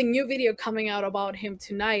I have a new video coming out about him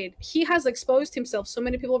tonight. He has exposed himself. So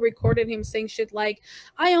many people recorded him saying shit like,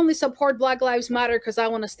 I only support Black Lives Matter because I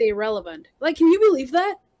want to stay relevant. Like, can you believe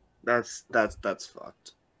that? That's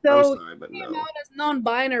fucked. So I'm sorry, but he no. came out as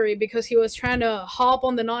non-binary because he was trying to hop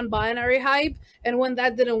on the non-binary hype, and when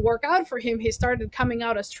that didn't work out for him, he started coming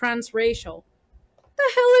out as transracial. What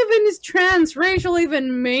the hell even is transracial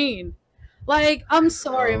even mean? Like, I'm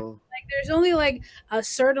sorry. Oh, Like, there's only like a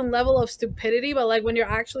certain level of stupidity, but like when you're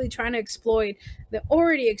actually trying to exploit the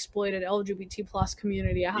already exploited LGBT plus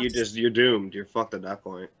community, I have to you're doomed. You're fucked at that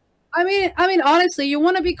point. I mean, honestly, you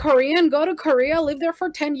want to be Korean? Go to Korea, live there for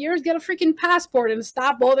 10 years, get a freaking passport, and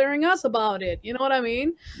stop bothering us about it. You know what I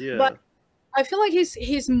mean? Yeah. But I feel like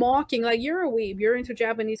he's mocking. Like, you're a weeb, you're into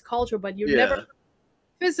Japanese culture, but you Yeah. never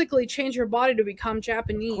physically change your body to become Of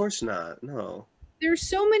Japanese. course not. No. There's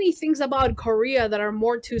so many things about Korea that are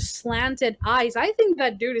more to slanted eyes. I think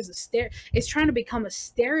that dude is trying to become a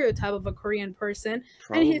stereotype of a Korean person,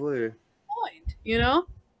 and he's Probably. point. You know?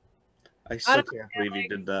 I still can't believe he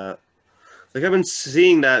did that. Like, I've been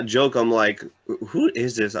seeing that joke. I'm like, who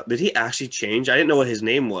is this? Did he actually change? I didn't know what his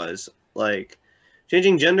name was. Like,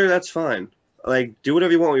 changing gender, that's fine. Like, do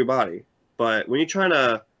whatever you want with your body. But when you're trying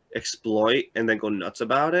to exploit and then go nuts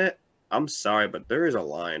about it, I'm sorry, but there is a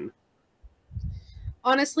line.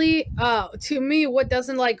 Honestly, to me, what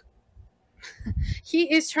doesn't like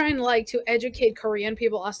he is trying like to educate Korean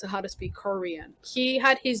people as to how to speak Korean. He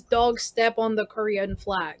had his dog step on the Korean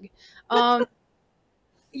flag.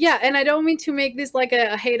 Yeah, and I don't mean to make this like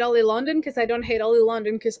a hate Ollie London, because I don't hate Ollie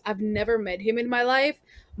London because I've never met him in my life,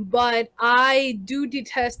 but I do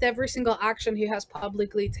detest every single action he has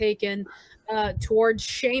publicly taken towards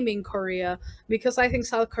shaming Korea, because I think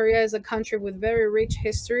South Korea is a country with very rich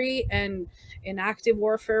history and in active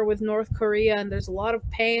warfare with North Korea, and there's a lot of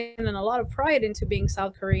pain and a lot of pride into being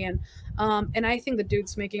South Korean. And I think the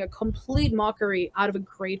dude's making a complete mockery out of a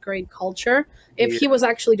great culture. If he was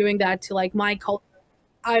actually doing that to like my culture,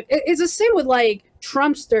 it's the same with like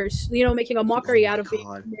Trumpsters, you know, making a mockery out of being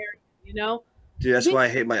American, you know. Dude, that's why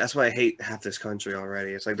I hate half this country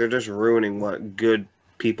already. It's like they're just ruining what good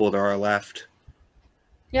people there are left.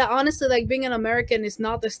 Yeah, honestly, like being an American is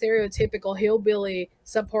not the stereotypical hillbilly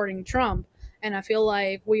supporting Trump. And I feel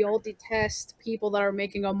like we all detest people that are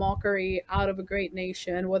making a mockery out of a great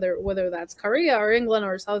nation, whether that's Korea or England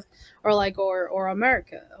or South or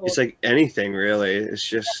America. It's like anything really. It's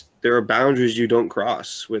just there are boundaries you don't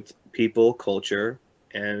cross with people, culture,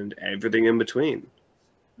 and everything in between.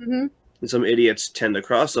 Mm-hmm. And some idiots tend to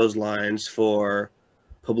cross those lines for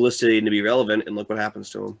publicity and to be relevant, and look what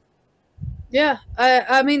happens to them. Yeah,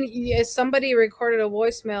 I mean, somebody recorded a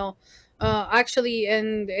voicemail, actually,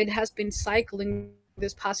 and it has been cycling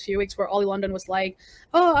this past few weeks where Ollie London was like,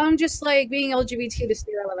 "Oh, I'm just like being LGBT to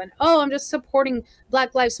stay relevant. Oh, I'm just supporting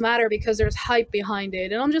Black Lives Matter because there's hype behind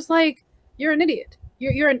it." And I'm just like, "You're an idiot.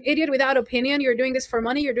 You're an idiot without opinion. You're doing this for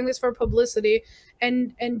money. You're doing this for publicity.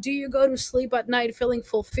 And do you go to sleep at night feeling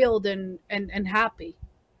fulfilled and happy?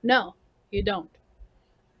 No, you don't."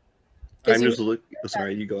 I'm just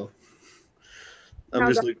sorry, you go. I'm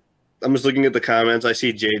just I'm just looking at the comments. I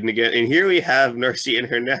see Jaden again, and here we have Nursey in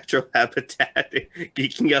her natural habitat,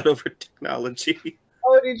 geeking out over technology.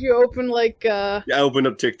 Oh, did you open like? Yeah, I opened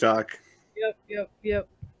up TikTok. Yep.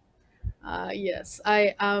 Yes,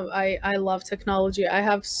 I love technology. I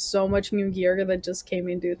have so much new gear that just came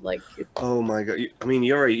in, dude. Like, Oh my god! I mean,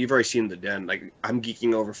 you've already seen the den. Like, I'm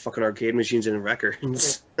geeking over fucking arcade machines and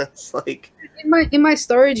records. That's like in my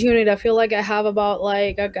storage unit, I feel like I have about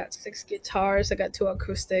like I got 6 guitars, I got 2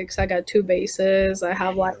 acoustics, I got 2 basses, I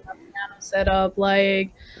have like a piano set up.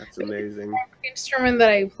 Like, that's amazing. the instrument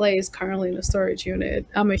that I play is currently in the storage unit.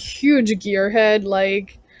 I'm a huge gearhead.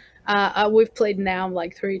 Like, we've played NAMM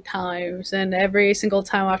like 3 times, and every single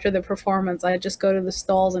time after the performance, I just go to the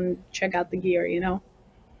stalls and check out the gear. You know.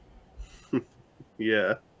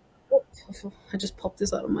 Yeah. I just popped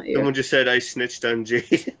this out of my ear. Someone just said I snitched on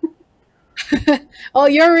Jade. Oh,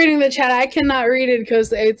 you're reading the chat. I cannot read it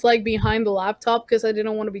because it's like behind the laptop because I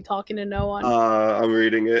didn't want to be talking to no one. I'm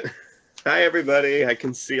reading it. Hi, everybody. I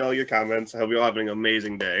can see all your comments. I hope you're all having an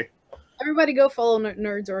amazing day. Everybody go follow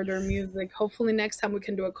Nerds Order Music. Hopefully next time we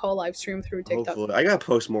can do a call live stream through TikTok. Hopefully. I got to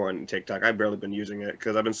post more on TikTok. I've barely been using it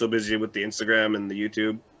because I've been so busy with the Instagram and the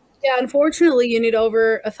YouTube. Yeah, unfortunately, you need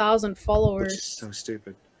over 1,000 followers. Which is so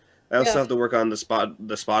stupid. I also have to work on the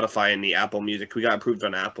Spotify and the Apple Music. We got approved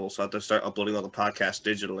on Apple, so I have to start uploading all the podcasts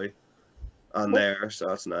digitally on there. So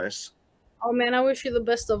that's nice. Oh man, I wish you the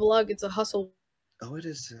best of luck. It's a hustle. Oh, it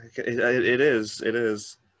is. It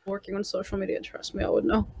is. Working on social media, trust me, I would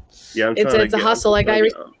know. Yeah, it's a hustle. Like I'm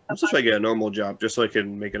just trying to get a normal job just so I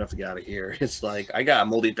can make enough to get out of here. It's like I got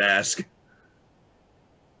multitask.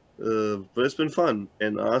 But it's been fun,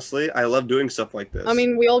 and honestly, I love doing stuff like this. I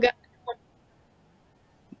mean, we all got.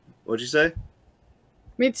 What'd you say?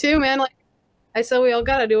 Me too, man. Like I said, we all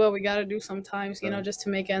gotta do what we gotta do sometimes, you know, just to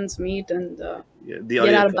make ends meet and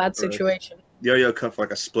get out of bad situation. The audio cut for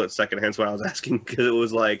like a split second, hence why I was asking, because it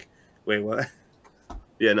was like, wait, what?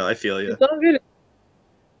 Yeah, no, I feel you. It's all good.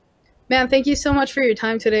 Man, thank you so much for your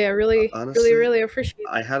time today. I really, honestly, really appreciate it.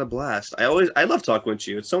 I had a blast. I love talking with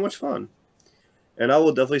you. It's so much fun. And I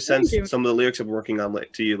will definitely send some of the lyrics I'm working on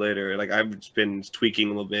to you later. Like, I've been tweaking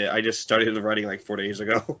a little bit. I just started writing like 4 days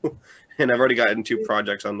ago, and I've already gotten 2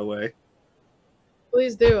 projects on the way.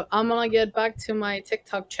 Please do. I'm gonna get back to my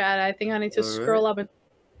TikTok chat. I think I need to scroll up and see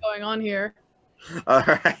what's going on here. All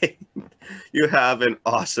right. You have an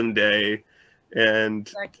awesome day,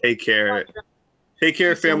 and take care. Take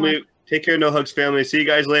care, family. Take care, No Hugs family. See you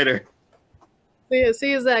guys later.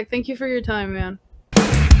 See you, Zach. Thank you for your time, man.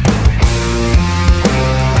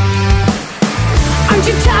 Aren't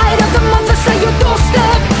you tired of the mothers at your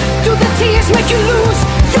doorstep? Do the tears make you lose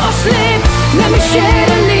your sleep? Let me shed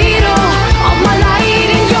a little